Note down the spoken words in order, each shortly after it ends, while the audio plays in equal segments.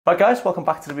Right guys, welcome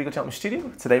back to the Regal Gentleman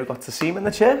Studio. Today we've got Taaseen in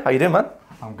the chair. How you doing, man?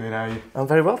 I'm good, how are you? I'm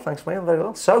very well, thanks mate, I'm very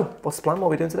well. So, what's the plan? What are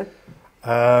we doing today?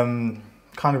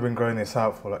 Kind of been growing this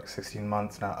out for like 16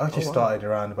 months now. I actually started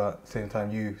around about the same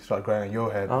time you started growing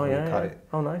your hair. Oh yeah.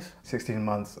 Oh nice. 16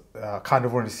 months. Kind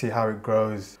of wanted to see how it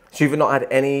grows. So you've not had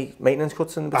any maintenance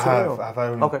cuts in between? I've had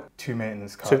only 2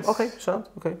 maintenance cuts. Okay, sound,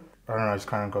 okay. I don't know, I just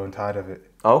kind of growing tired of it.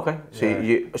 Oh, okay.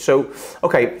 So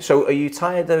so are you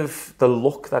tired of the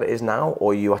look that it is now,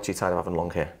 or are you actually tired of having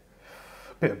long hair?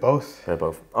 Bit of both. Bit of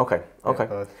both. Okay, okay.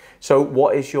 Both. So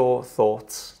what is your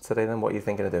thoughts today then? What are you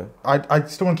thinking of doing? I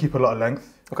still want to keep a lot of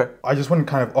length. Okay. I just want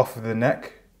to kind of off of the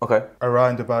neck. Okay.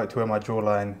 Around about to where my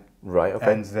jawline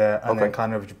ends there, and then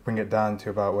kind of bring it down to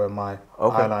about where my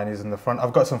eyeline is in the front.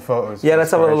 I've got some photos. Yeah,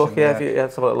 let's have a little look. Yeah,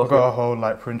 let's have a little look. I've got a whole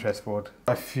like Pinterest board.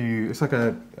 It's like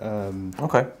a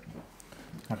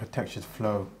like a textured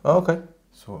flow. Oh, okay.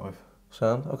 Sort of.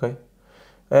 Sound okay.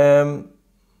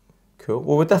 Cool.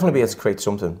 Well, we'll definitely be able to create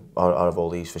something out of all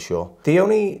these for sure. The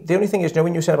only thing is, you know,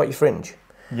 when you said about your fringe.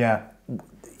 Yeah.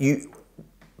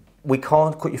 We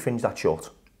can't cut your fringe that short,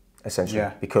 essentially,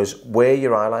 because where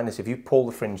your eyeline is, if you pull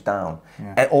the fringe down,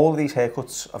 and all of these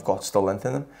haircuts have got still length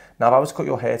in them. Now, if I was to cut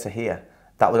your hair to here,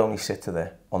 that would only sit to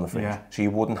there on the fringe, so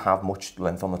you wouldn't have much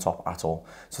length on the top at all.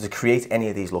 So to create any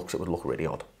of these looks, it would look really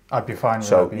odd. I'd be fine with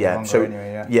that being longer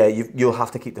anyway, you'll have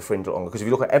to keep the fringe longer, because if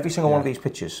you look at every single one of these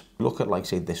pictures, look at like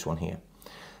say this one here,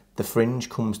 the fringe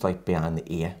comes like behind the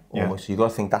ear almost. So you've got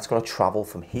to think that's got to travel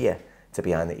from here to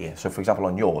behind the ear. So for example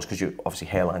on yours, because you obviously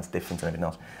hairline's different and everything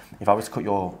else, if I was to cut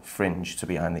your fringe to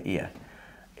behind the ear,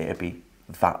 it'd be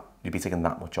that, you'd be taking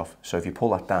that much off. So if you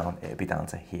pull that down, it'd be down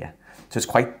to here. So it's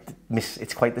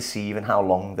quite deceiving how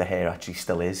long the hair actually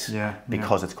still is,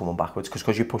 because it's coming backwards.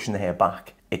 Because you're pushing the hair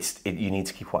back, you need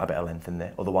to keep quite a bit of length in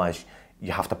there. Otherwise,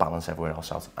 you have to balance everywhere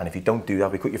else out. And if you don't do that,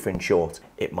 if you cut your fringe short,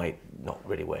 it might not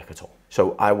really work at all.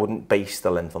 So I wouldn't base the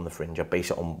length on the fringe. I'd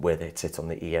base it on where it sits on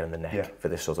the ear and the neck for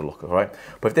this sort of look, all right?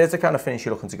 But if there's the kind of finish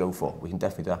you're looking to go for, we can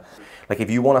definitely do that. Like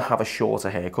if you want to have a shorter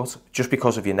haircut, just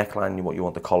because of your neckline and what you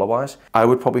want the collar-wise, I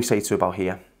would probably say to about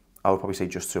here. I would probably say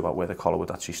just to about where the collar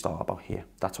would actually start, about here.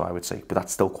 That's what I would say, but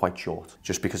that's still quite short.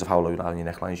 Just because of how low down your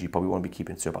neckline is, you probably want to be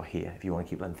keeping it to about here if you want to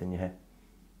keep length in your hair.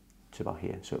 To about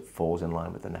here, so it falls in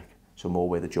line with the neck. So more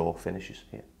where the jaw finishes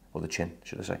here, or the chin,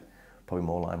 should I say. Probably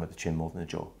more in line with the chin more than the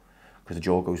jaw. Because the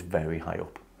jaw goes very high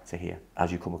up to here.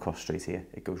 As you come across straight here,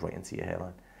 it goes right into your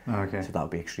hairline. Okay. So that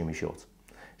would be extremely short.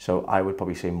 So I would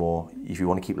probably say more, if you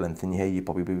want to keep length in your hair, you'd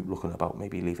probably be looking about,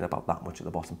 maybe leaving about that much at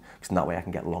the bottom. Because in that way I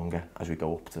can get longer as we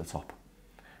go up to the top.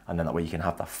 And then that way you can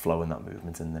have that flow and that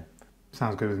movement in there.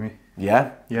 Sounds good with me.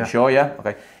 Yeah? Yeah. You sure, yeah?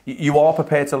 Okay. You are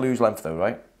prepared to lose length though,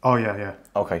 right? Oh yeah.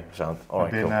 Okay, sound. All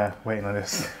right, cool. I've been waiting on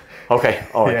this. Okay,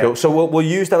 all right, cool. So we'll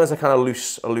use them as a kind of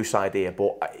loose idea,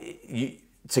 but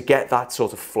to get that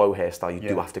sort of flow hairstyle, you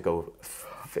do have to go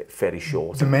fairly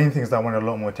short. The main thing is that I want a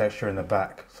lot more texture in the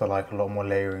back, so like a lot more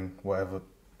layering, whatever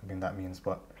that means.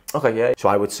 But okay, yeah. So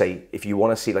I would say if you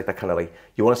want to see like that kind of like,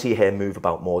 you want to see your hair move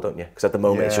about more, don't you? Because at the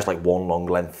moment it's just like one long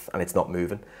length and it's not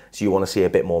moving. So you want to see a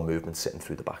bit more movement sitting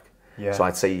through the back. Yeah. So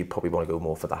I'd say you probably want to go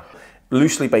more for that.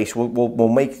 Loosely based, we'll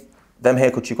make them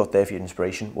haircuts you got there for your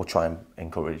inspiration. We'll try and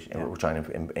encourage, we'll try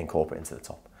and incorporate into the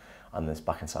top, and this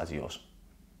back and sides of yours.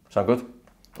 Sound good?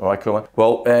 All right, cool, man.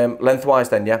 Well, lengthwise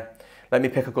then, yeah. Let me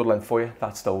pick a good length for you.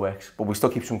 That still works, but we still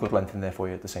keep some good length in there for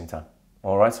you at the same time.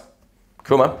 All right.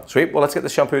 Cool, man. Sweet. Well, let's get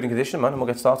this shampooed and conditioned, man, and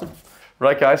we'll get started.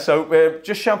 Right, guys. So we've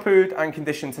just shampooed and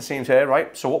conditioned Taaseen's hair,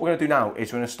 right? So what we're going to do now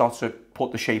is we're going to start to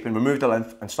put the shape in, remove the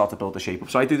length, and start to build the shape up.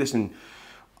 So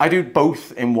I do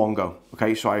both in one go,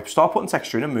 okay? So I start putting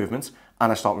texture in and movement,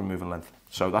 and I start removing length.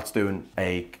 So that's doing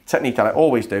a technique that I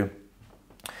always do,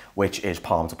 which is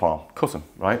palm to palm cutting,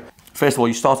 right? First of all,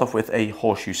 you start off with a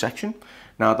horseshoe section.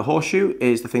 Now the horseshoe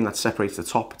is the thing that separates the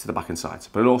top to the back and sides,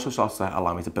 but it also starts to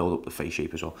allow me to build up the face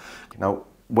shape as well. Now,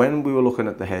 when we were looking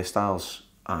at the hairstyles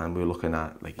and we were looking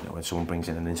at, like, you know, when someone brings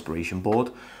in an inspiration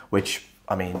board, which,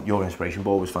 I mean, your inspiration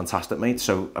board was fantastic, mate,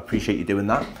 so appreciate you doing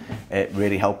that. It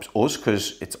really helps us,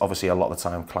 because it's obviously a lot of the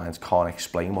time clients can't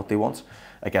explain what they want.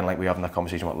 Again, like we were having that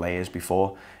conversation about layers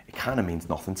before, it kind of means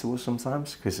nothing to us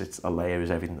sometimes, because a layer is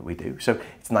everything that we do. So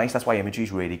it's nice, that's why imagery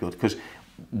is really good, because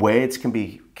words can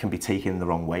be taken the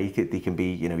wrong way. They can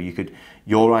be, you know,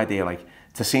 your idea, like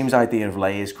Taaseen's idea of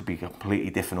layers could be a completely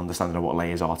different understanding of what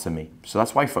layers are to me. So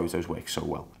that's why photos work so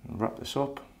well. Wrap this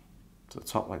up to the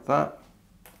top like that.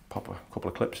 Pop a couple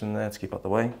of clips in there to keep out the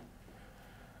way.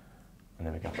 And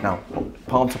there we go. Now,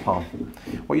 palm to palm.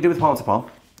 What you do with palm to palm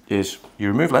is you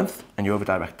remove length and you over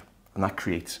direct. And that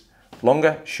creates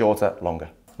longer, shorter, longer.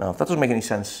 Now, if that doesn't make any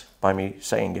sense by me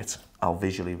saying it, I'll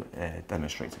visually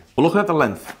demonstrate it. We're looking at the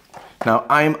length. Now,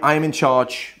 I'm in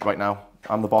charge right now.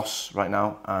 I'm the boss right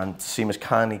now, and Taaseen has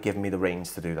kindly given me the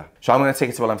reins to do that. So I'm going to take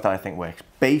it to a length that I think works,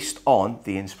 based on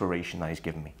the inspiration that he's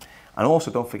given me. And also,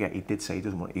 don't forget, he did say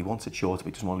he wants it shorter, but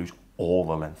he doesn't want to lose all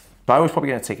the length. So I was probably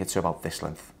going to take it to about this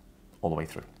length, all the way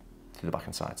through the back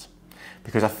and sides.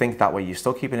 Because I think that way you're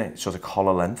still keeping it sort of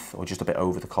collar length, or just a bit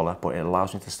over the collar, but it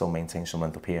allows me to still maintain some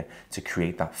length up here to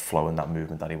create that flow and that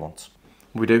movement that he wants.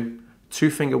 We do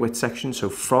 2 finger width section, so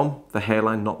from the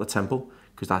hairline, not the temple,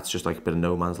 because that's just like a bit of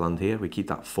no man's land here. We keep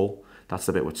that full. That's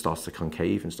the bit which starts to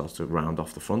concave and starts to round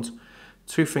off the front.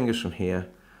 2 fingers from here,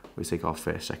 we take our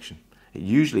first section. It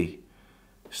usually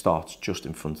starts just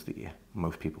in front of the ear,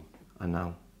 most people. And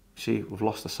now, see, we've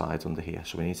lost the sides under here,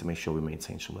 so we need to make sure we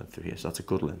maintain some length through here. So that's a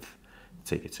good length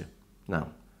to take it to. Now,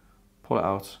 pull it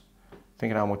out,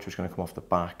 thinking how much was going to come off the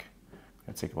back. I'm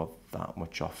going to take about that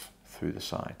much off through the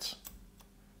sides.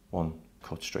 1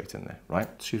 cut straight in there,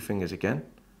 right? 2 fingers again.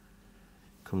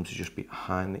 Comes to just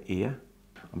behind the ear.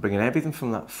 I'm bringing everything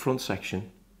from that front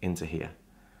section into here.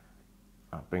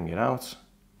 I bring it out,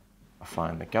 I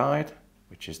find the guide,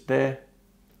 which is there,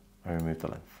 I remove the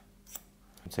length.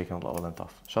 I'm taking a lot of length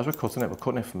off. So as we're cutting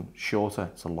it from shorter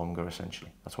to longer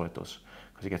essentially. That's what it does.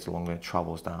 Because it gets longer, it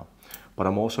travels down. But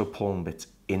I'm also pulling bits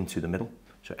into the middle.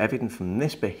 So everything from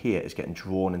this bit here is getting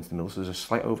drawn into the middle. So there's a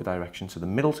slight over direction. So the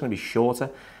middle's going to be shorter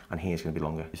and here's going to be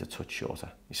longer. It's a touch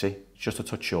shorter. You see, it's just a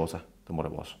touch shorter than what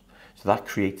it was. So that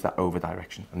creates that over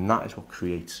direction, and that is what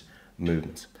creates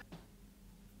movement.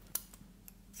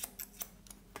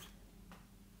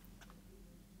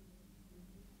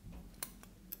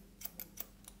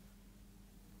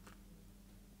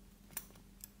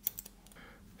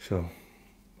 So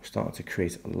we're starting to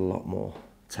create a lot more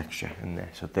texture in there.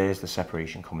 So there's the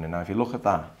separation coming in. Now if you look at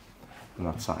that on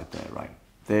that side there, right,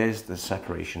 there's the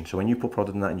separation. So when you put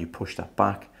product in that and you push that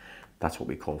back, that's what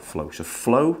we call flow. So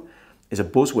flow is a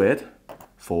buzzword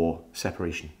for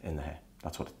separation in the hair.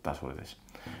 That's what it is.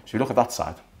 So if you look at that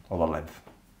side, all the length,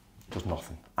 does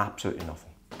nothing, absolutely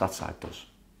nothing. That side does.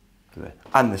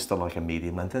 And there's still like a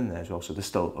medium length in there as well, so there's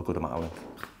still a good amount of length.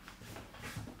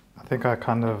 I think I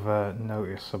kind of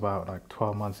noticed about like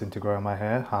 12 months into growing my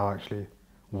hair, how actually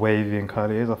wavy and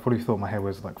curly it is. I fully thought my hair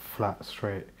was like flat,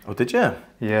 straight. Oh, did you?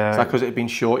 Yeah. Is that because it had been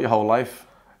short your whole life?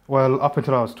 Well, up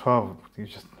until I was 12, it was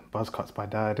just buzz cuts by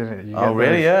dad, didn't it? Oh,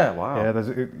 really? Yeah, wow.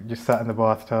 Yeah, you just sat in the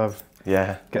bathtub.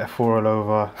 Yeah. Get a 4 all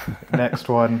over. Next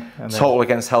one. And Total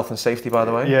against health and safety, by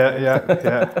the way.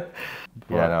 Yeah.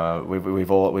 Yeah, no,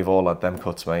 we've all had them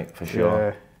cuts, mate, for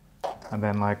sure. Yeah. And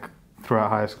then like throughout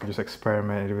high school, just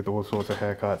experimented with all sorts of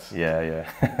haircuts. Yeah.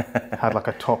 Had like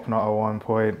a top knot at one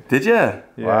point. Did you? Yeah.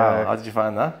 Wow. How did you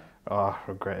find that? Oh,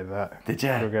 regretted that. Did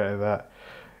you? Regretted that.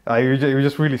 It was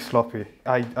just really sloppy.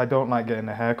 I don't like getting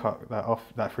a haircut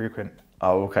that frequent.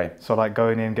 Oh, okay. So like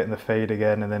going in, getting the fade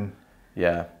again, and then.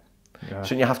 Yeah.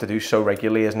 Shouldn't you have to do so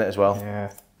regularly, isn't it, as well?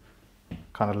 Yeah.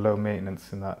 Kind of low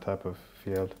maintenance in that type of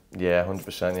field. Yeah,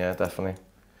 100%. Yeah, definitely.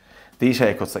 These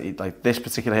haircuts that like this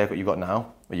particular haircut you got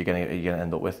now, what you're gonna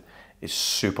end up with, is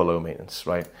super low maintenance,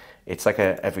 right? It's like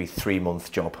a every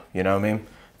 3-month job. You know what I mean?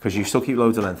 Because you still keep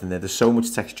loads of length in there. There's so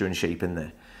much texture and shape in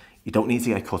there. You don't need to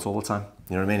get a cut all the time.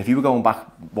 You know what I mean? If you were going back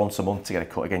once a month to get a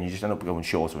cut again, you just end up going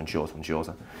shorter and shorter and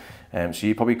shorter. So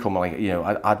you probably come like, you know,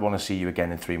 I'd want to see you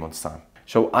again in 3 months' time.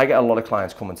 So I get a lot of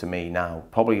clients coming to me now,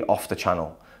 probably off the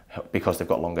channel, because they've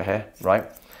got longer hair, right?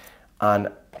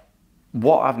 And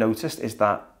what I've noticed is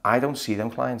that I don't see them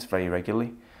clients very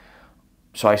regularly.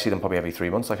 So I see them probably every 3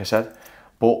 months, like I said,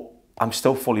 but I'm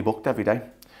still fully booked every day.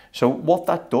 So what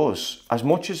that does, as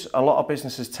much as a lot of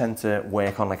businesses tend to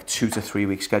work on like 2 to 3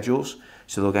 week schedules,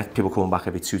 so they'll get people coming back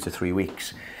every 2 to 3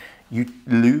 weeks, you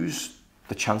lose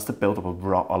the chance to build up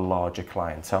a larger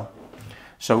clientele.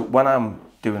 So when I'm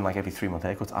doing like every 3-month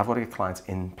haircuts, I've got to get clients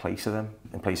in place of them,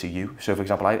 in place of you. So for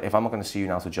example, if I'm not going to see you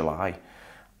now till July,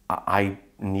 I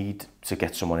need to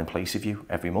get someone in place of you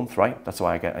every month, right? That's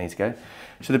why I need to get it.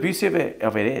 So the beauty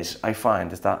of it is, I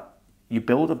find, is that you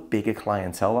build a bigger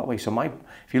clientele that way. So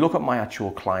if you look at my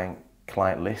actual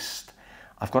client list,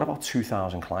 I've got about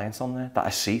 2,000 clients on there that I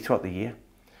see throughout the year.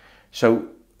 So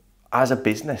as a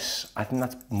business, I think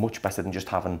that's much better than just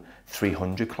having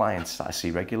 300 clients that I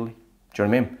see regularly. Do you know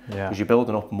what I mean? Yeah. Because you're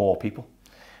building up more people.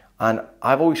 And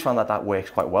I've always found that works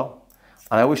quite well.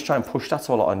 And I always try and push that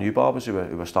to a lot of new barbers who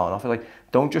are starting off. Like,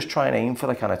 don't just try and aim for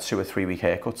the kind of 2 or 3 week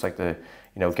haircuts, like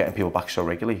getting people back so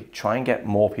regularly. Try and get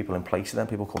more people in place of them,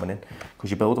 people coming in,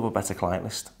 because you build up a better client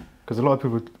list. Because a lot of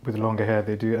people with longer hair,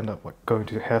 they do end up like going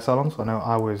to hair salons. I know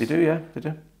I was. They do, yeah, they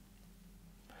do.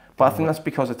 But I think that's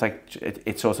because it's like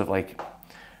it's sort of like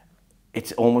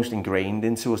it's almost ingrained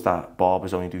into us that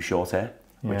barbers only do short hair,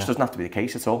 which doesn't have to be the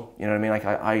case at all. You know what I mean? Like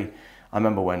I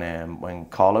remember when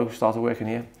Carlo started working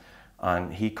here,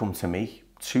 and he come to me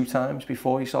 2 times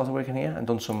before he started working here and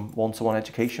done some one-to-one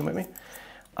education with me,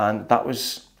 and that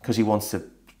was because he wants to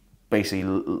basically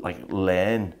like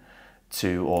learn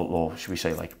to, or should we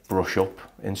say like brush up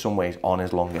in some ways on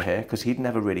his longer hair, because he'd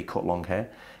never really cut long hair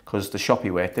because the shop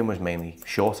he worked in was mainly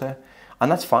short hair.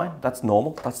 And that's fine, that's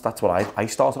normal, that's what I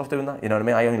started off doing that, you know what I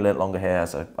mean? I only learnt longer hair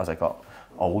as I got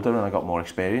older and I got more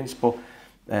experience, but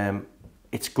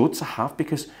it's good to have,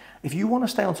 because if you want to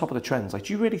stay on top of the trends, like,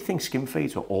 do you really think skin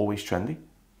fades were always trendy?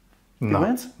 They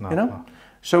weren't, you know? No.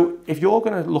 So if you're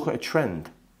going to look at a trend,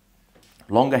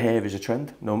 longer hair is a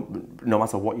trend, no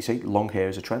matter what you say, long hair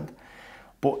is a trend.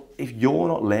 But if you're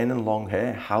not learning long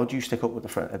hair, how do you stick up with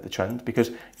the trend?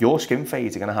 Because your skin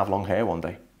fades are going to have long hair one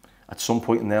day. At some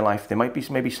point in their life, they might be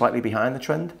maybe slightly behind the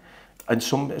trend in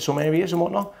some areas and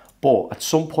whatnot, but at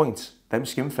some point, them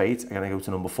skin fades are going to go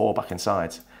to number 4 back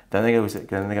inside. Then they're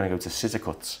going to go to scissor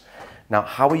cuts. Now,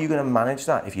 how are you going to manage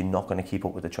that if you're not going to keep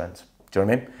up with the trend? Do you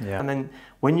know what I mean? Yeah. And then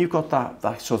when you've got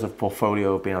that sort of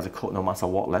portfolio of being able to cut no matter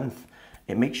what length,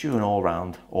 it makes you an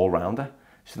all-rounder.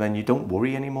 So then you don't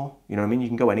worry anymore. You know what I mean? You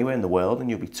can go anywhere in the world and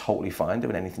you'll be totally fine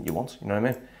doing anything you want. You know what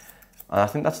I mean? And I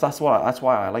think that's why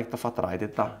I like the fact that I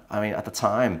did that. I mean, at the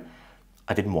time,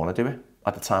 I didn't want to do it.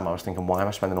 At the time, I was thinking, why am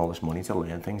I spending all this money to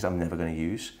learn things I'm never going to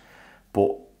use?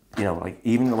 But, you know, like,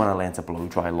 even when I learned to blow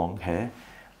dry long hair,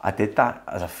 I did that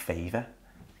as a favour,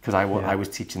 because I was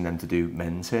teaching them to do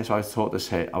men's hair. So I taught this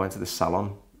hair. I went to this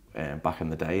salon back in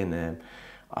the day, and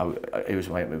it was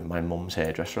my mum's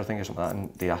hairdresser, I think, or something like that,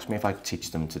 and they asked me if I could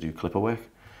teach them to do clipper work.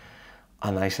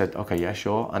 And I said, okay, yeah,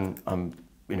 sure. And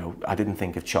you know, I didn't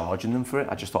think of charging them for it.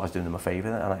 I just thought I was doing them a favour.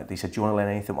 And they said, do you want to learn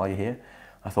anything while you're here?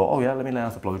 I thought, oh yeah, let me learn how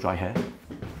to blow dry hair,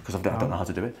 because I don't know how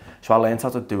to do it. So I learned how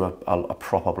to do a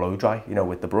proper blow dry, you know,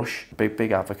 with the brush.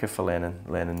 Big advocate for learning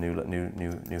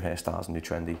new hairstyles and new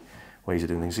trendy ways of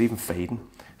doing things. Even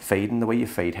fading, the way you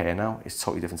fade hair now is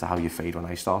totally different to how you fade when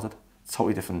I started. It's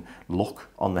totally different look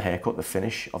on the haircut. The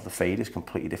finish of the fade is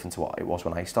completely different to what it was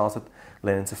when I started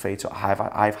learning to fade. So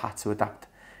I've had to adapt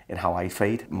in how I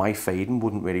fade. My fading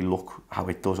wouldn't really look how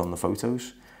it does on the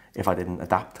photos if I didn't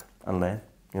adapt and learn.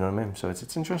 You know what I mean? So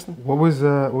it's interesting. What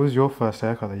was your first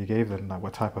haircut that you gave them? Like,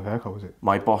 what type of haircut was it?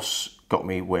 My boss got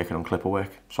me working on clipper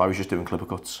work, so I was just doing clipper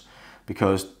cuts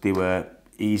because they were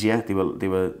easier, they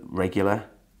were regular,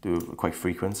 they were quite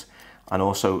frequent, and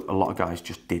also a lot of guys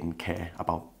just didn't care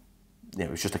about, you know,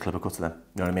 it was just a clipper cut to them.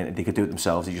 You know what I mean? They could do it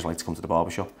themselves. They just liked to come to the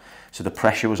barbershop, so the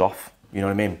pressure was off. You know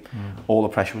what I mean? All the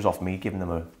pressure was off me giving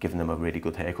them a really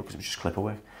good haircut, because it was just clipper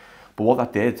work. But what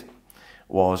that did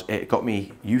was it got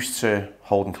me used to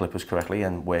holding clippers correctly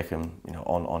and working, you know,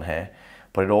 on hair.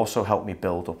 But it also helped me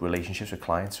build up relationships with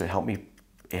clients. So it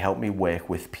helped me work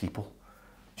with people.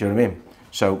 Do you know what I mean?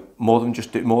 So more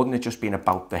than it just being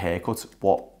about the haircut,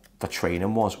 what the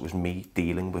training was me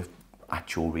dealing with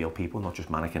actual real people, not just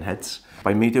mannequin heads.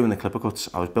 By me doing the clipper cuts,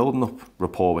 I was building up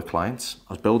rapport with clients.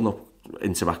 I was building up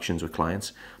interactions with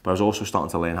clients, but I was also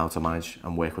starting to learn how to manage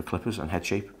and work with clippers and head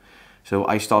shape. So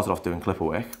I started off doing clipper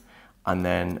work, and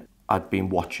then I'd been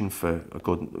watching for a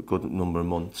good number of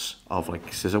months of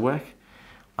like scissor work,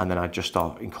 and then I'd just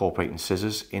start incorporating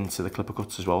scissors into the clipper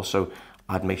cuts as well. So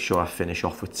I'd make sure I finish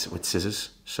off with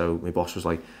scissors. So my boss was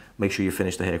like, make sure you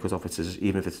finish the haircut off with scissors,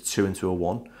 even if it's 2 into a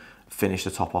 1. Finish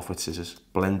the top off with scissors.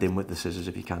 Blend in with the scissors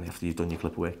if you can after you've done your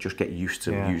clipper work. Just get used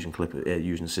to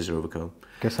using scissor over comb.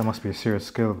 I guess that must be a serious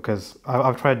skill, because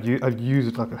I've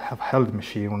used like I've held a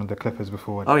machine, one of the clippers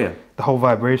before. Oh yeah. The whole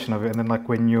vibration of it, and then like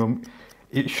when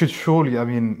it should surely. I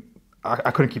mean,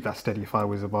 I couldn't keep that steady if I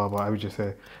was a barber. I would just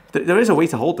say there is a way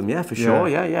to hold them. Yeah, for sure.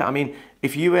 Yeah. I mean,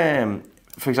 if you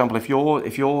for example, if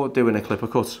you're doing a clipper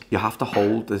cut, you have to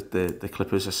hold the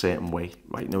clippers a certain way,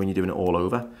 right? You know, when you're doing it all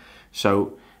over.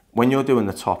 So when you're doing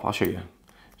the top, I'll show you.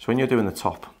 So when you're doing the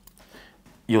top,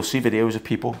 you'll see videos of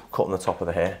people cutting the top of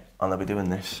the hair, and they'll be doing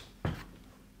this,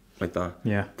 like that.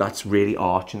 Yeah. That's really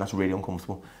arching, that's really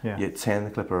uncomfortable. Yeah. You turn the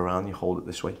clipper around, you hold it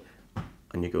this way,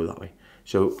 and you go that way.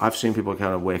 So I've seen people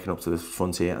kind of working up to the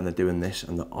front here, and they're doing this,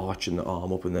 and they're arching the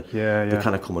arm up, and they're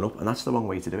kind of coming up, and that's the wrong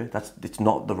way to do it. It's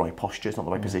not the right posture, it's not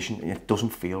the right position, and it doesn't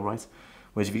feel right.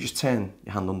 Whereas if you just turn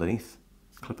your hand underneath,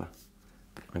 clipper,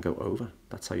 and go over,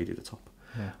 that's how you do the top.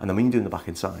 Yeah. And then when you're doing the back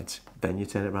and sides, then you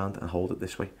turn it around and hold it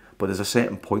this way. But there's a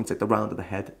certain point, like the round of the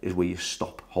head is where you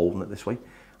stop holding it this way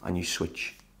and you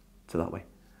switch to that way.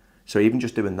 So even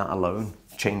just doing that alone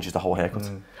changes the whole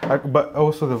haircut. But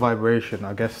also the vibration,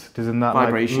 I guess, doesn't that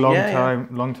vibration,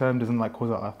 like long term doesn't like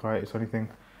cause arthritis or anything?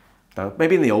 No,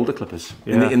 maybe in the older clippers.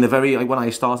 Yeah. In the very, like when I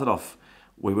started off,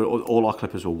 all our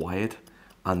clippers were wired,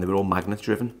 and they were all magnet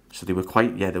driven. So they were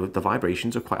quite, the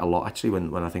vibrations are quite a lot actually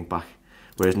when I think back.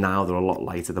 Whereas now they're a lot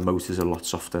lighter, the motors are a lot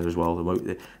softer as well. A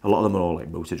lot of them are all like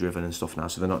motor driven and stuff now,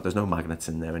 so there's no magnets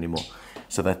in there anymore.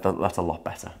 So that's a lot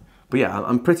better. But yeah,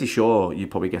 I'm pretty sure you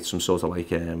probably get some sort of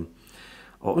like,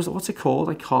 what's it called?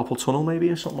 Like carpal tunnel maybe,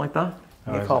 or something like that.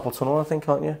 Oh, yeah, carpal tunnel, I think,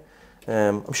 aren't you?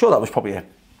 I'm sure that was probably a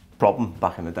problem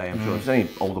back in the day. I'm sure if there's any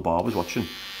older barbers watching,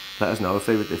 let us know if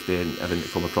they ever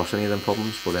come across any of them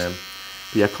problems. But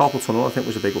yeah, carpal tunnel I think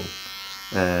was a big one.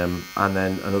 And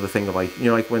then another thing of like,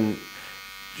 like when,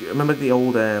 do you remember the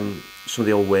old some of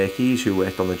the old workies who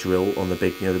worked on the drill, on the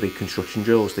big, the big construction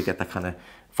drills, to get that kind of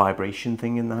vibration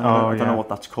thing in there? I don't know what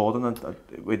that's called, and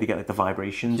where they get like the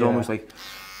vibrations almost like.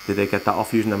 Did they get that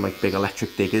off using them like big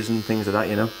electric diggers and things like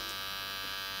that?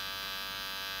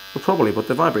 Well, probably, but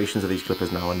the vibrations of these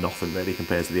clippers now are nothing really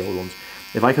compared to the old ones.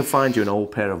 If I could find you an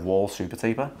old pair of Wall Super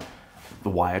Taper, the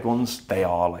wired ones, they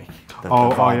are like the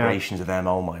vibrations of them.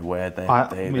 Oh my word, they're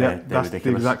that's ridiculous.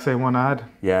 The exact same one I had.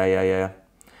 Yeah.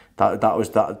 That's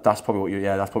probably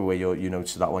what that's probably where you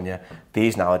noticed that one. Yeah,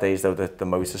 these nowadays though, the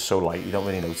motor's so light you don't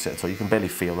really notice it at all. You can barely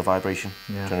feel the vibration.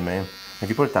 Yeah. Do you know what I mean? If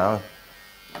you put it down,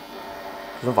 it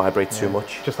doesn't vibrate too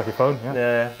much. Just like your phone.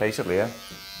 Yeah, basically. Yeah.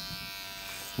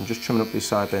 I'm just trimming up these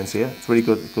sideburns here. It's a really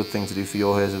good thing to do for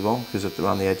your hairs as well, because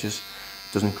around the edges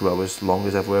it doesn't grow as long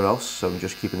as everywhere else. So I'm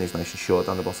just keeping these nice and short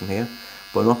down the bottom here,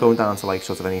 but I'm not going down to like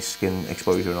sort of any skin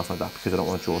exposure or nothing like that, because I don't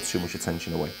want to draw too much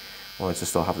attention away. I want it to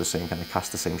still have the same kind of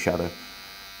cast the same shadow,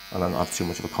 and then not have too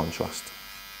much of a contrast.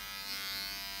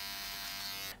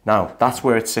 Now that's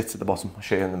where it sits at the bottom. I'll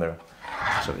show you in the mirror.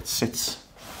 So it sits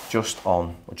just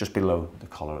on or just below the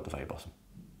collar at the very bottom.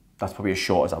 That's probably as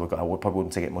short as I would go. I probably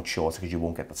wouldn't take it much shorter because you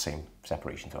won't get the same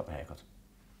separation throughout the haircut.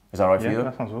 Is that right for you? Yeah,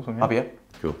 that sounds awesome. Yeah. Happy, yeah?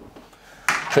 Cool.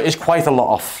 So it is quite a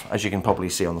lot off, as you can probably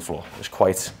see on the floor. There's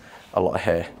quite a lot of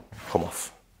hair come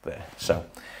off there. So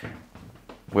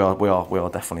we are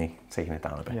definitely taking it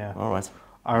down a bit. Yeah. All right.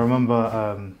 I remember,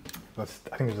 I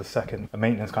think it was the second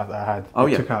maintenance class that I had. Oh,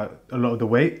 took out a lot of the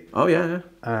weight. Oh yeah.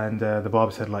 And the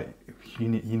barber said like, you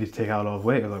need to take out a lot of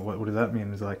weight. I was like, what does that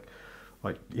mean? It's like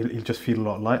you'll just feel a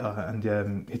lot lighter.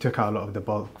 And he took out a lot of the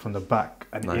bulk from the back,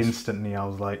 and instantly I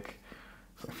was like,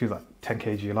 I feel like 10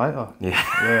 kg lighter.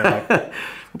 Yeah.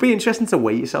 It'd be interesting to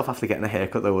weigh yourself after getting a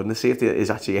haircut though, wouldn't it? See if there is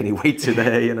actually any weight to the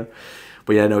hair,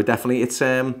 But yeah, no, definitely. It's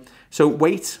so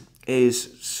weight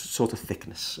is sort of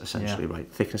thickness, essentially,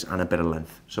 right? Thickness and a bit of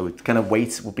length. So it kind of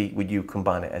weight would you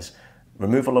combine it as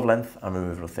removal of length and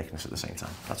removal of thickness at the same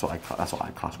time. That's what I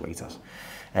class weight as.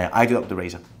 I do that with the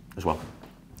razor as well.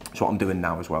 So what I'm doing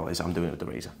now as well is I'm doing it with the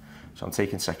razor. So I'm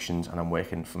taking sections and I'm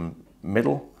working from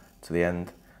middle to the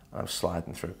end, and I'm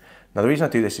sliding through. Now the reason I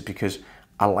do this is because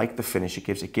I like the finish it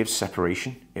gives. It gives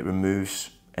separation. It removes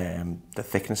the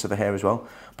thickness of the hair as well,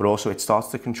 but also it starts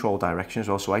to control direction as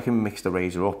well. So I can mix the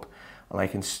razor up and I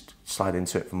can slide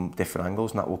into it from different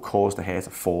angles, and that will cause the hair to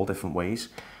fall different ways,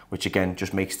 which again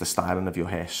just makes the styling of your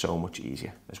hair so much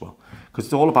easier as well. Because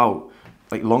it's all about,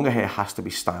 like, longer hair has to be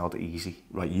styled easy,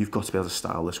 right? You've got to be able to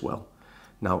style this well.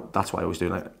 Now, that's what I always do.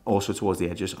 Like, also towards the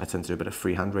edges, I tend to do a bit of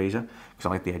freehand razor because I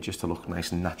like the edges to look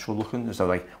nice and natural looking, as though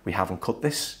like we haven't cut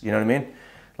this, you know what I mean?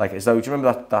 Like as though, do you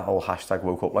remember that whole hashtag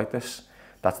woke up like this?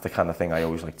 That's the kind of thing I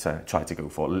always like to try to go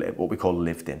for, what we call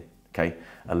lived in, okay?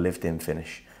 A lived in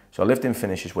finish. So a lived in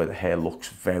finish is where the hair looks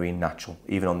very natural,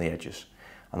 even on the edges.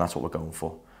 And that's what we're going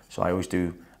for. So I always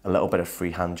do a little bit of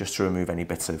freehand just to remove any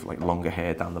bits of like longer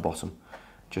hair down the bottom,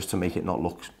 just to make it not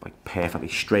look like perfectly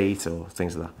straight or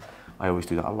things like that. I always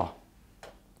do that a lot.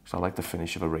 So I like the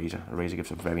finish of a razor. A razor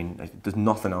gives a very, like, there's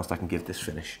nothing else that can give this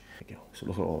finish. There you go. So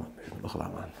look at all that movement. Look at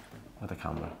that, man. Look at the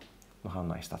camera. Look how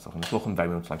nice that's looking. It's looking very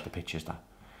much like the pictures that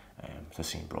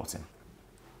Taaseen brought in.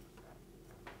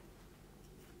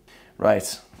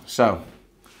 Right, so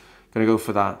gonna go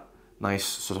for that nice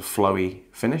sort of flowy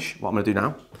finish. What I'm gonna do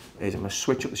now is I'm gonna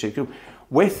switch up the shape.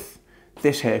 With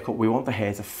this haircut, we want the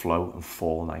hair to flow and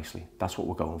fall nicely. That's what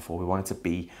we're going for. We want it to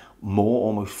be more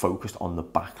almost focused on the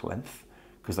back length,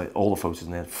 because like all the photos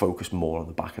in there focus more on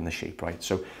the back and the shape, right?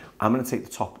 So I'm gonna take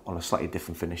the top on a slightly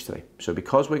different finish today. So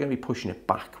because we're gonna be pushing it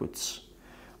backwards,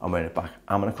 I'm wearing it back,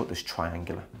 I'm gonna cut this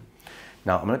triangular.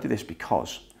 Now I'm gonna do this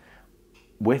because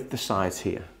with the sides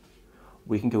here,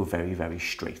 we can go very, very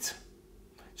straight.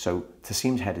 So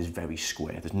Taaseen's head is very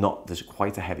square. There's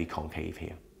quite a heavy concave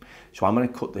here. So I'm going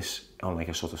to cut this on like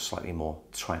a sort of slightly more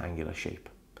triangular shape,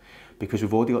 because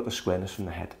we've already got the squareness from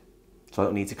the head. So I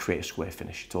don't need to create a square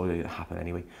finish. It's already going to happen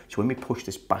anyway. So when we push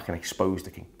this back and expose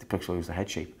the head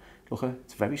shape, look at it,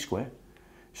 it's very square.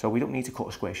 So we don't need to cut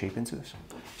a square shape into this.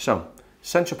 So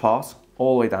centre part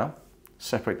all the way down,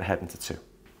 separate the head into two.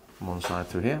 From one side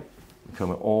through here, and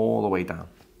coming all the way down.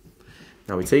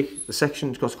 Now we take the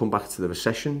section's got to come back to the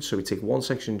recession, so we take one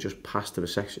section just past the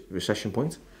recession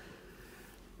point,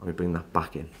 and we bring that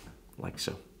back in, like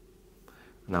so.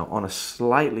 Now on a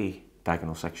slightly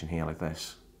diagonal section here like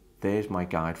this, there's my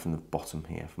guide from the bottom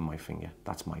here, from my finger.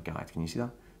 That's my guide, can you see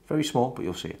that? Very small, but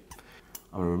you'll see it.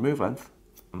 I'm going to remove length,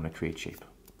 I'm going to create shape.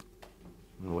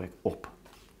 I'm going to work up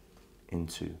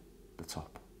into the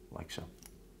top, like so.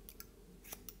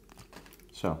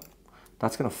 So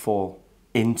that's going to fall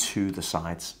into the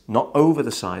sides, not over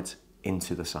the sides,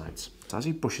 into the sides. So as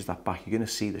he brushes that back, you're going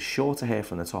to see the shorter hair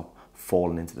from the top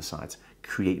falling into the sides,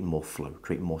 creating more flow,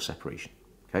 creating more separation.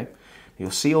 Okay,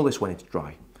 you'll see all this when it's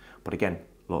dry, but again,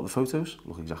 a lot of the photos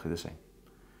look exactly the same.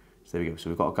 So there we go. So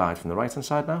we've got a guide from the right hand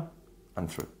side now and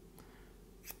through,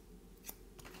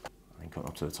 and cut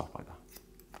up to the top like that.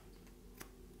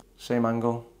 Same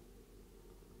angle.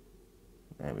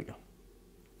 There we go.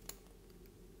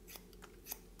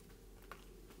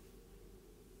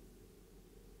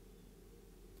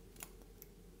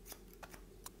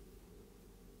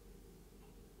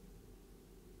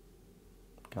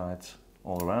 Guides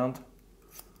all around.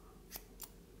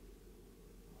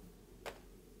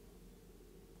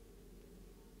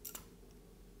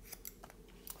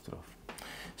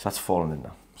 So that's fallen in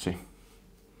now, see?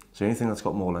 So the only thing that's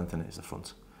got more length in it is the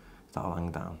front. That'll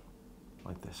hang down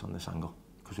like this on this angle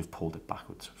because we've pulled it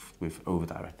backwards, we've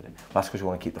over-directed it. That's because we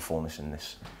want to keep the fullness in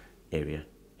this area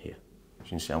here. As you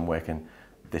can see, I'm working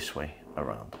this way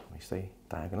around. Let me stay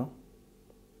diagonal,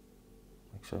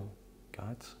 like so,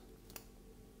 guides.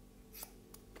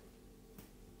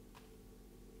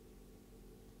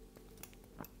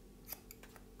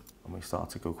 And we start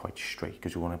to go quite straight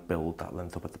because we want to build that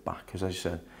length up at the back. Because as you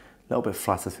said, a little bit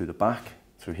flatter through the back,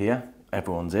 through here,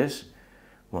 everyone's is.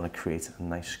 We want to create a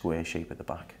nice square shape at the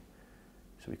back.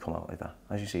 So we come out like that.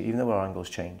 As you see, even though our angles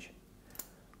change,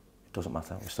 it doesn't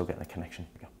matter, we're still getting a connection.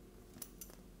 Go.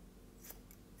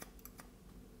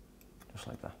 Just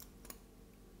like that.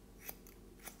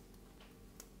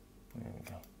 There we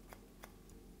go.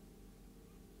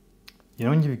 You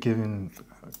know when you've given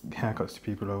haircuts to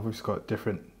people who've got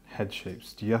different head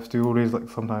shapes, do you have to always like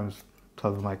sometimes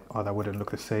tell them like, oh, that wouldn't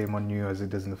look the same on you as it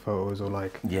does in the photos, or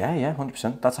like? Yeah,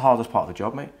 100%. That's the hardest part of the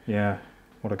job, mate. Yeah,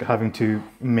 or like having to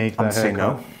make that haircut. Say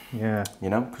no. Yeah. You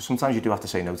know, because sometimes you do have to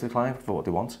say no to the client for what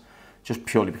they want, just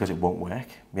purely because it won't work,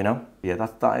 you know? Yeah,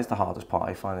 that is the hardest part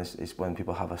I find is when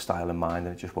people have a style in mind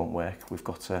and it just won't work. We've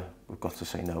got to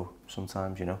say no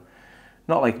sometimes, you know?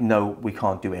 Not like, no, we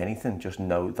can't do anything, just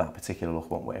no, that particular look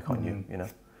won't work on you, you know?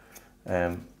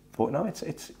 But no,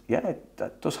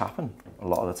 that does happen a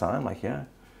lot of the time, like, yeah.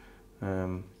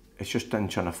 It's just then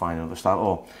trying to find another style.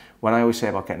 Or when I always say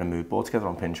about getting a mood board together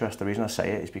on Pinterest, the reason I say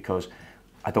it is because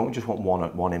I don't just want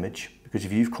one image. Because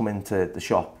if you've come into the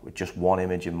shop with just one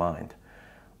image in mind,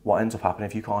 what ends up happening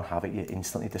if you can't have it, you're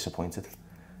instantly disappointed.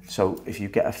 So if you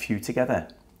get a few together,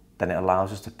 then it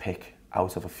allows us to pick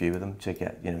out of a few of them to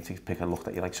get, you know, to pick a look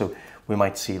that you like. So we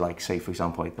might see, like, say for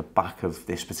example, like the back of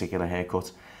this particular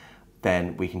haircut,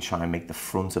 then we can try and make the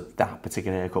front of that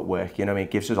particular haircut work. You know what I mean?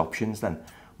 It gives us options then,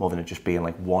 more than it just being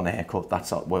like one haircut.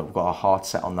 That's we've got our heart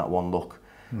set on that one look.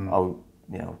 Oh,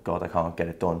 you know, God, I can't get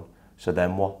it done. So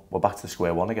then what? We're back to the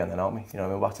square one again then, aren't we? You know what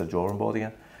I mean? We're back to the drawing board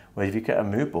again. Whereas if you get a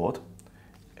mood board,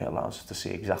 it allows us to see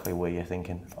exactly where you're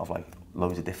thinking of, like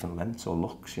loads of different lengths or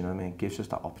looks, you know what I mean? It gives us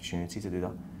that opportunity to do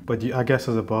that. But I guess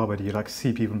as a barber, do you like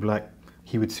see people and be like,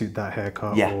 he would suit that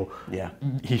haircut, or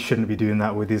he shouldn't be doing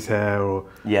that with his hair, or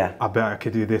I bet I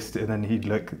could do this, and then he'd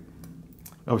look,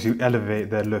 obviously elevate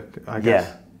their look, I guess.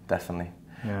 Yeah, definitely.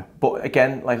 Yeah. But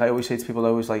again, like I always say to people,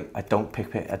 I don't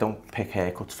pick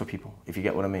haircuts for people, if you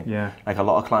get what I mean. Yeah. Like a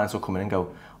lot of clients will come in and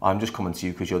go, I'm just coming to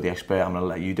you because you're the expert, I'm going to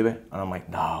let you do it. And I'm like,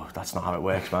 no, that's not how it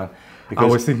works, man. Because I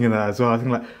was thinking that as well. I think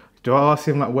like, do I ask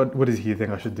him like, what does he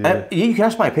think I should do? You can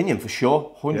ask my opinion for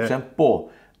sure, 100%,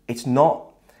 but it's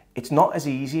not as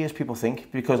easy as people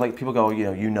think, because like people go,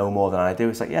 you know more than I do.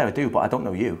 It's like, yeah, I do, but I don't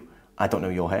know you. I don't know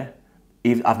your hair.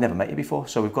 I've never met you before,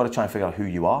 so we've got to try and figure out who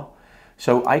you are.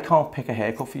 So I can't pick a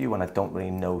haircut for you when I don't really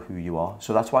know who you are.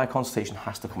 So that's why a consultation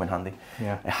has to come in handy.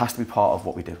 Yeah. It has to be part of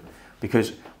what we do,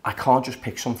 because I can't just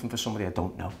pick something for somebody I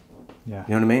don't know. Yeah.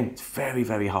 You know what I mean? It's very,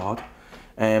 very hard.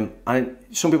 And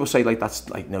some people say like that's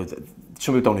like, no,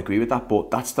 some people don't agree with that, but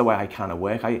that's the way I kind of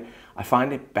work. I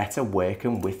find it better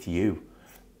working with you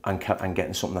and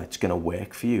getting something that's going to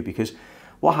work for you, because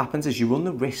what happens is you run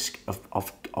the risk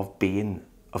of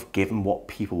giving what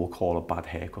people will call a bad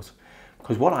haircut.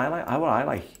 Because what I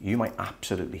like, you might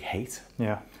absolutely hate.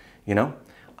 Yeah. You know,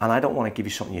 And I don't want to give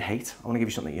you something you hate. I want to give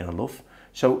you something you love.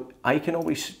 So I can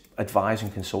always advise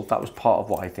and consult. That was part of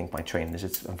what I think my training is.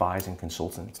 It's advise and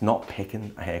consulting. It's not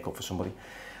picking a haircut for somebody.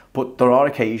 But there are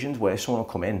occasions where someone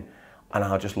will come in and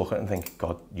I'll just look at it and think,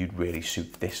 God, you'd really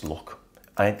suit this look.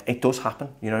 And it does happen,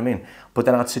 you know what I mean? But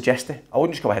then I'd suggest it. I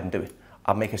wouldn't just go ahead and do it.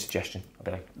 I'd make a suggestion. I'd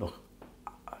be like, look,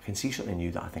 I can see something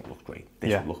new that I think looks great.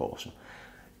 This would look awesome.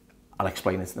 I'll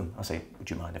explain it to them. I'll say, would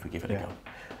you mind if we give it a go?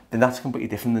 Then that's completely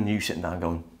different than you sitting down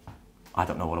going, I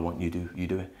don't know what I want, you do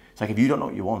it. It's like, if you don't know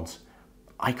what you want,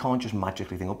 I can't just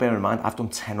magically think, bear in mind, I've done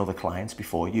 10 other clients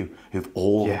before you who've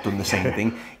all done the same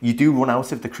thing. You do run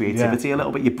out of the creativity a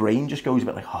little bit. Your brain just goes a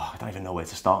bit like, oh, I don't even know where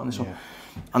to start on this one.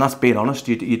 And that's being honest,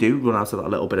 you do run out of that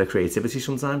little bit of creativity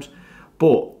sometimes.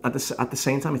 But at the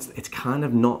same time, it's kind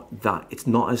of not that, it's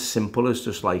not as simple as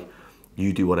just like,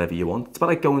 you do whatever you want. It's about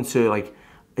like going to like,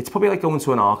 it's probably like going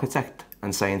to an architect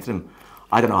and saying to them,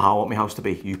 I don't know how I want my house to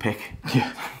be, you pick.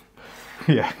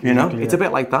 Yeah. You know, it's a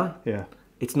bit like that. Yeah.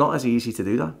 It's not as easy to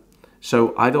do that.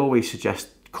 So I'd always suggest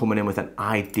coming in with an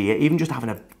idea, even just having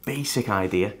a basic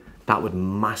idea, that would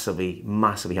massively,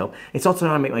 massively help. It's not to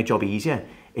try and make my job easier,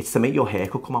 it's to make your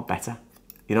haircut come out better.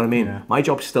 You know what I mean? Yeah. My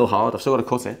job's still hard, I've still got to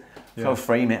cut it, I've got to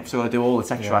frame it, I've still got to do all the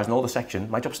texturizing, all the section.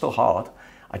 My job's still hard.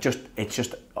 It's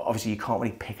just, obviously you can't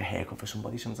really pick a haircut for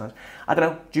somebody sometimes. I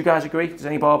don't know, do you guys agree? Does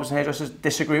any barbers and hairdressers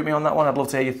disagree with me on that one? I'd love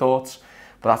to hear your thoughts.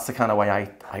 But that's the kind of way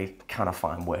I kind of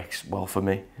find works well for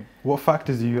me. What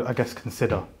factors do you, I guess,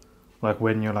 consider? Like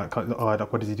when you're like, oh,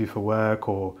 like what does he do for work,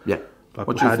 or like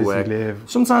how does he live?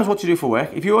 Sometimes what you do for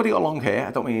work. If you already got long hair,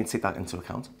 I don't mean you to take that into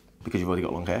account because you've already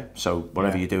got long hair. So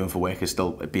whatever you're doing for work is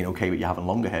still being okay with you having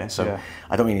longer hair. So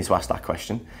I don't mean you to ask that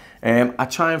question. I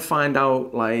try and find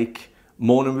out like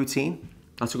morning routine.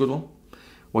 That's a good one.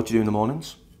 What do you do in the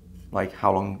mornings? Like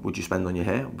how long would you spend on your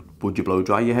hair? Would you blow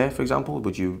dry your hair, for example?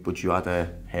 Would you add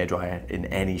a hairdryer in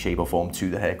any shape or form to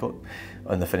the haircut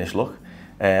and the finished look?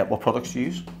 What products do you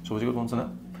use? So it's a good one to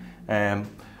know.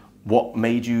 What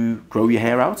made you grow your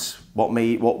hair out? What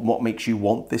makes you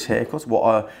want this haircut?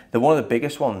 One of the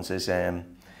biggest ones is I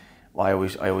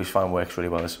always find works really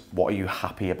well is what are you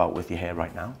happy about with your hair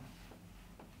right now?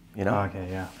 You know? Okay,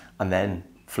 yeah. And then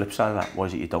flip side of that, what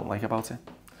is it you don't like about it?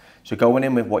 So going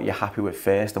in with what you're happy with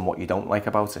first and what you don't like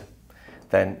about it,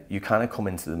 then you kind of come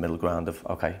into the middle ground of,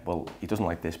 okay, well, he doesn't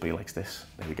like this, but he likes this.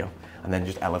 There we go. And then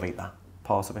just elevate that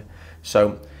part of it.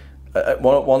 So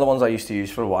one of the ones I used to use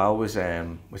for a while was,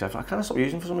 which I kind of stopped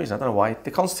using for some reason. I don't know why.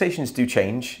 The consultations do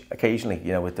change occasionally,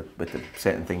 you know, with the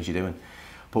certain things you're doing.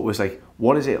 But it was like,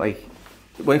 what is it like,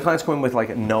 when clients come in with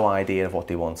like no idea of what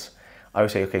they want, I would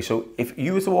say, okay, so if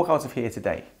you were to walk out of here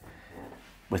today,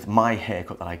 with my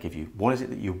haircut that I give you, what is it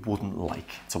that you wouldn't like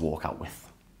to walk out with?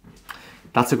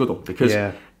 That's a good one,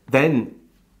 because then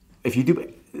if you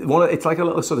do, it's like a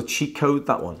little sort of cheat code,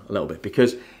 that one, a little bit,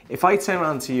 because if I turn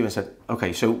around to you and said,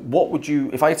 okay, so what would you,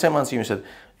 if I turn around to you and said,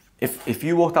 if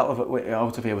you walked out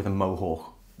of here with a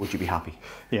mohawk, would you be happy?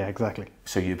 Yeah, exactly.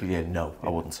 So you'd be, no, I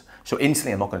wouldn't. So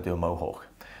instantly I'm not going to do a mohawk.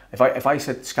 If I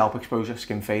said scalp exposure,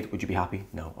 skin fade, would you be happy?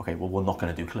 No. Okay, well, we're not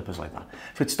going to do clippers like that.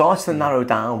 So it starts to narrow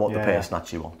down what the person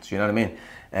actually wants, you know what I mean?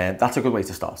 That's a good way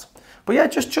to start. But yeah,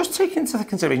 just take into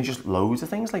consideration just loads of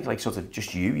things, like sort of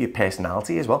just your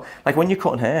personality as well. Like when you're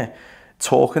cutting hair,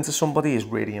 talking to somebody is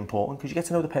really important because you get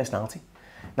to know the personality.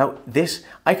 Now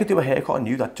I could do a haircut on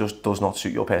you that just does not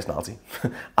suit your personality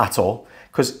at all.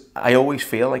 Because I always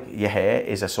feel like your hair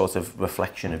is a sort of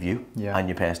reflection of you and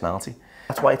your personality.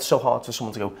 That's why it's so hard for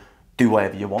someone to go, do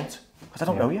whatever you want, because I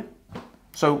don't know you.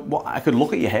 So I could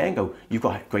look at your hair and go, you've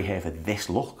got great hair for this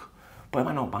look, but it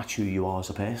might not match who you are as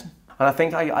a person. And I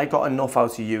think I got enough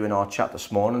out of you in our chat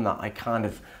this morning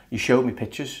that you showed me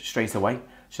pictures straight away.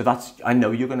 So I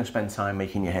know you're going to spend time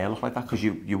making your hair look like that because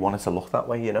you want it to look that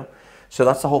way, you know? So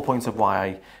that's the whole point of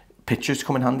why pictures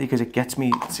come in handy, because it gets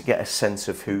me to get a sense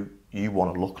of who you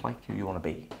want to look like, who you want to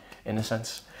be, in a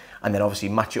sense. And then obviously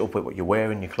match it up with what you're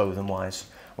wearing, your clothing wise,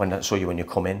 when you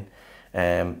come in.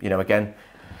 You know, again,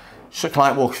 so a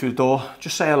client walks through the door,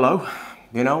 just say hello.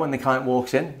 You know, when the client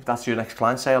walks in, if that's your next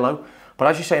client, say hello. But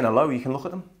as you're saying hello, you can look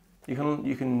at them.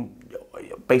 You can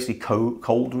basically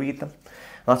cold read them.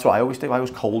 And that's what I always do. I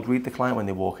always cold read the client when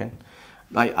they walk in.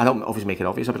 I don't obviously make it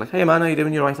obvious. I'll be like, hey man, how you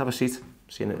doing? You're right, have a seat.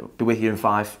 Be with you in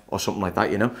 5 or something like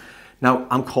that, you know. Now,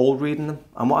 I'm cold reading them.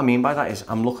 And what I mean by that is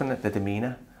I'm looking at the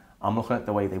demeanour. I'm looking at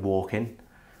the way they walk in,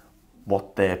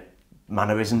 what their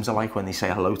mannerisms are like when they say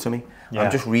hello to me.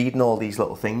 I'm just reading all these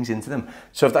little things into them.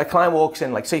 So if that client walks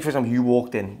in, like say for example, you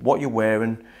walked in, what you're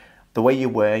wearing, the way you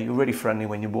wear, you're really friendly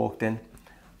when you walked in.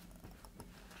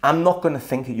 I'm not going to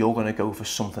think that you're going to go for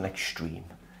something extreme.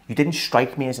 You didn't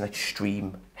strike me as an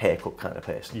extreme haircut kind of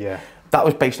person. Yeah. That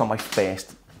was based on my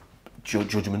first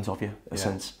judgment of you, in a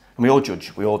sense. And we all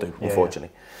judge, we all do,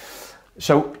 unfortunately.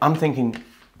 So I'm thinking,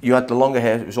 you had the longer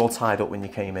hair, it was all tied up when you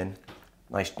came in.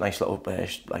 Nice little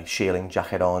like shearling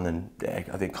jacket on, and I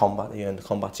think combat. You in the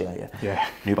combats, yeah.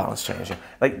 New Balance trainers. Yeah.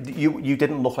 Like you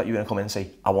didn't look like you were gonna come in and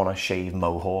say, I want a shaved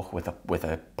mohawk with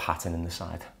a pattern in the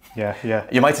side. Yeah.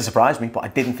 You might have surprised me, but I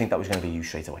didn't think that was going to be you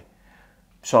straight away.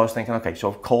 So I was thinking, okay,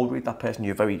 so I've cold read that person.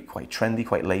 You're quite trendy,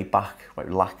 quite laid back, quite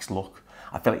relaxed look.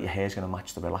 I feel like your hair's going to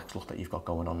match the relaxed look that you've got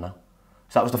going on now.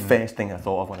 So that was the first thing I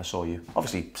thought of when I saw you.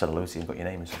 Obviously, said hello to you and got your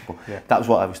name and stuff, but that was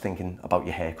what I was thinking about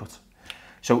your haircut.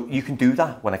 So you can do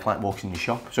that when a client walks in your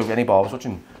shop. So if any barber's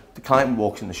watching, the client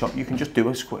walks in the shop, you can just do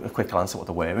a quick glance at what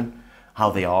they're wearing, how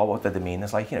they are, what their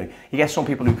demeanour's like. You know, you get some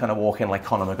people who kind of walk in like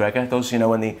Conor McGregor does, you know,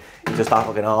 when he just have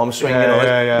like an arm swing.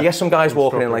 You get some guys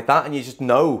walking in like that, and you just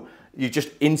know, you just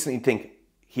instantly think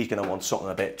he's going to want something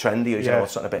a bit trendy, or he's going to want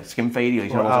something a bit skin fadey, or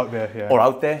he's going to want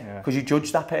out there, because you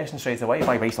judge that person straight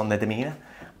away based on their demeanour.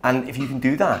 And if you can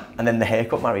do that, and then the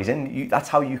haircut marries in, that's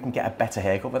how you can get a better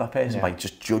haircut with that person, by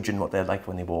just judging what they're like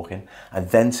when they walk in, and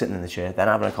then sitting in the chair, then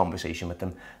having a conversation with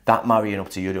them, that marrying up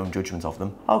to your own judgment of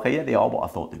them. Okay, yeah, they are what I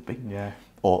thought they'd be.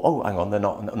 Or, oh, hang on, they're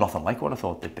nothing like what I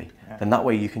thought they'd be. Then that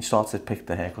way you can start to pick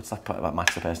the haircuts that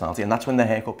match the personality, and that's when the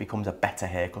haircut becomes a better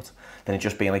haircut than it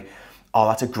just being like, oh,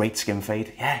 that's a great skin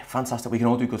fade. Yeah, fantastic, we can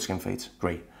all do good skin fades,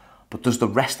 great. But does the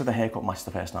rest of the haircut match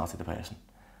the personality of the person?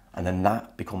 And then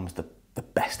that becomes the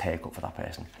best haircut for that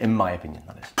person, in my opinion,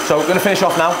 that is. So we're going to finish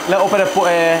off now. A little bit of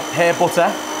hair butter,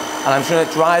 and I'm just going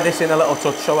to dry this in a little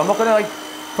touch. So I'm not going to like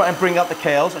try and bring out the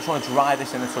curls, I just want to dry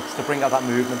this in a touch to bring out that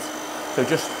movement. So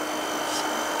just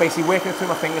basically working it through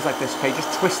my fingers like this, okay?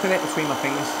 Just twisting it between my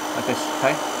fingers like this,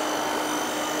 okay?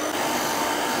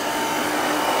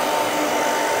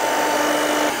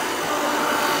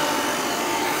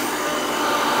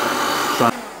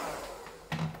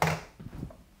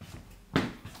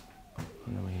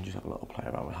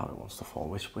 To fall,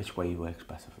 which way works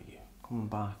better for you. Coming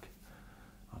back,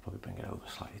 I'll probably bring it over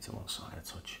slightly to one side a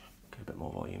touch, get a bit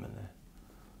more volume in there.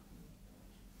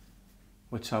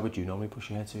 Which side would you normally push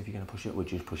your head to if you're going to push it, or would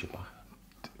you just push it back?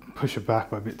 Push it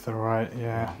back a bit to the right,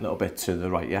 yeah. A little bit to the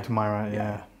right, yeah? To my right,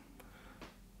 yeah.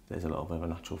 There's a little bit of a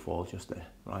natural fall just there,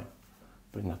 right?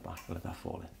 Bring that back and let that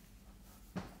fall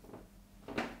in.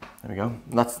 There we go.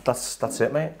 That's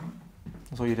it, mate.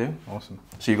 That's all you do. Awesome.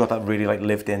 So you've got that really like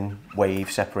lived in wave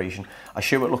separation. I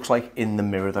show what it looks like in the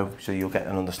mirror though, so you'll get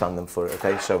an understanding for it,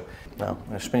 okay? So now I'm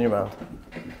going to spin you around.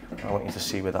 I want you to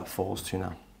see where that falls to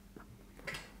now.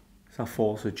 So that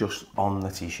falls to just on the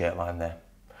t-shirt line there.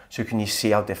 So can you see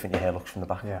how different your hair looks from the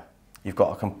back? Yeah. You've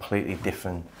got a completely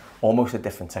different, almost a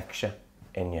different texture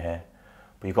in your hair,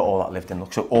 but you've got all that lived in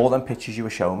look. So all them pictures you were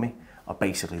showing me are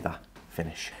basically that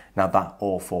finish. Now that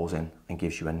all falls in and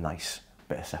gives you a nice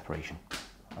bit of separation,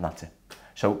 and that's it.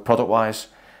 So product wise,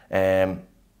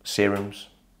 serums,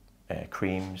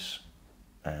 creams,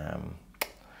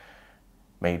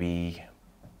 maybe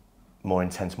more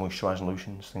intense moisturising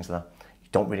lotions, things like that. You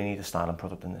don't really need a styling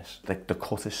product in this. The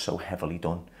cut is so heavily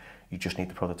done, you just need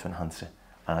the product to enhance it.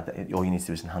 And all you need to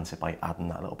do is enhance it by adding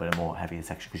that little bit of more heavier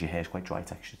texture, because your hair is quite dry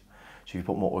textured. So if you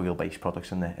put more oil-based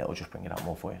products in there, it'll just bring it out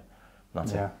more for you. And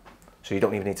that's it. So you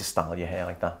don't even need to style your hair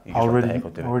like that. You just let the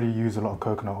haircut do it. I already use a lot of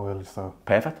coconut oil, so...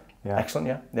 Perfect. Yeah. Excellent,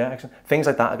 yeah, excellent. Things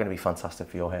like that are going to be fantastic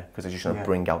for your hair, because they're just going to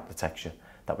bring out the texture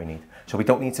that we need. So we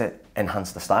don't need to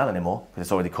enhance the style anymore, because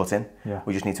it's already cut in.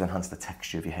 We just need to enhance the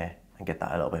texture of your hair and get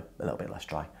that a little bit less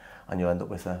dry. And you'll end up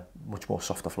with a much more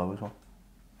softer flow as well.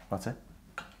 That's it.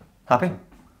 Happy?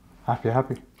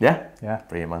 Happy. Yeah? Yeah.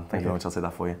 Brilliant, man. Thank you very much. I'll say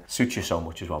that for you. Suits you so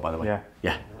much as well, by the way.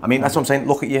 Yeah. I mean, that's what I'm saying.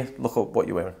 Look at you. Look at what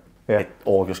you're wearing. It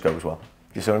all just goes well. Do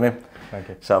you see what I mean? Thank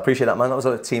you. So I appreciate that, man. That was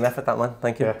a team effort, that, man.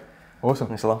 Thank you. Yeah. Awesome.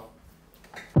 Thanks a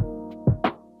lot.